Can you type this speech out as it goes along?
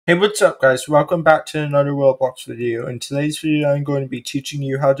Hey, what's up guys? Welcome back to another Roblox video. In today's video, I'm going to be teaching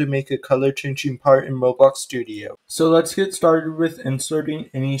you how to make a color changing part in Roblox Studio. So let's get started with inserting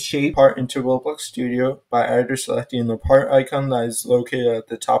any shape part into Roblox Studio by either selecting the part icon that is located at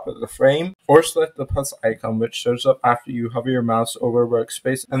the top of the frame, or select the plus icon which shows up after you hover your mouse over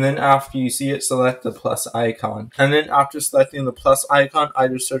workspace, and then after you see it, select the plus icon. And then after selecting the plus icon,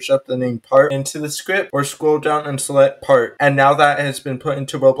 either search up the name part into the script or scroll down and select part. And now that it has been put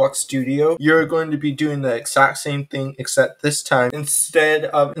into Roblox Studio, you're going to be doing the exact same thing, except this time, instead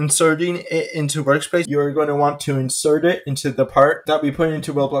of inserting it into workspace, you're going to want to insert it into the part that we put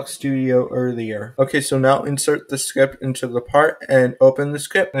into Roblox Studio earlier. Okay, so now insert the script into the part and open the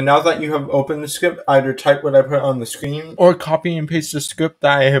script. And now that you have opened the script, either type what I put on the screen or copy and paste the script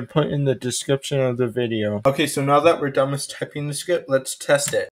that I have put in the description of the video. Okay, so now that we're done with typing the script, let's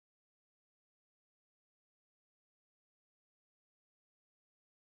test it.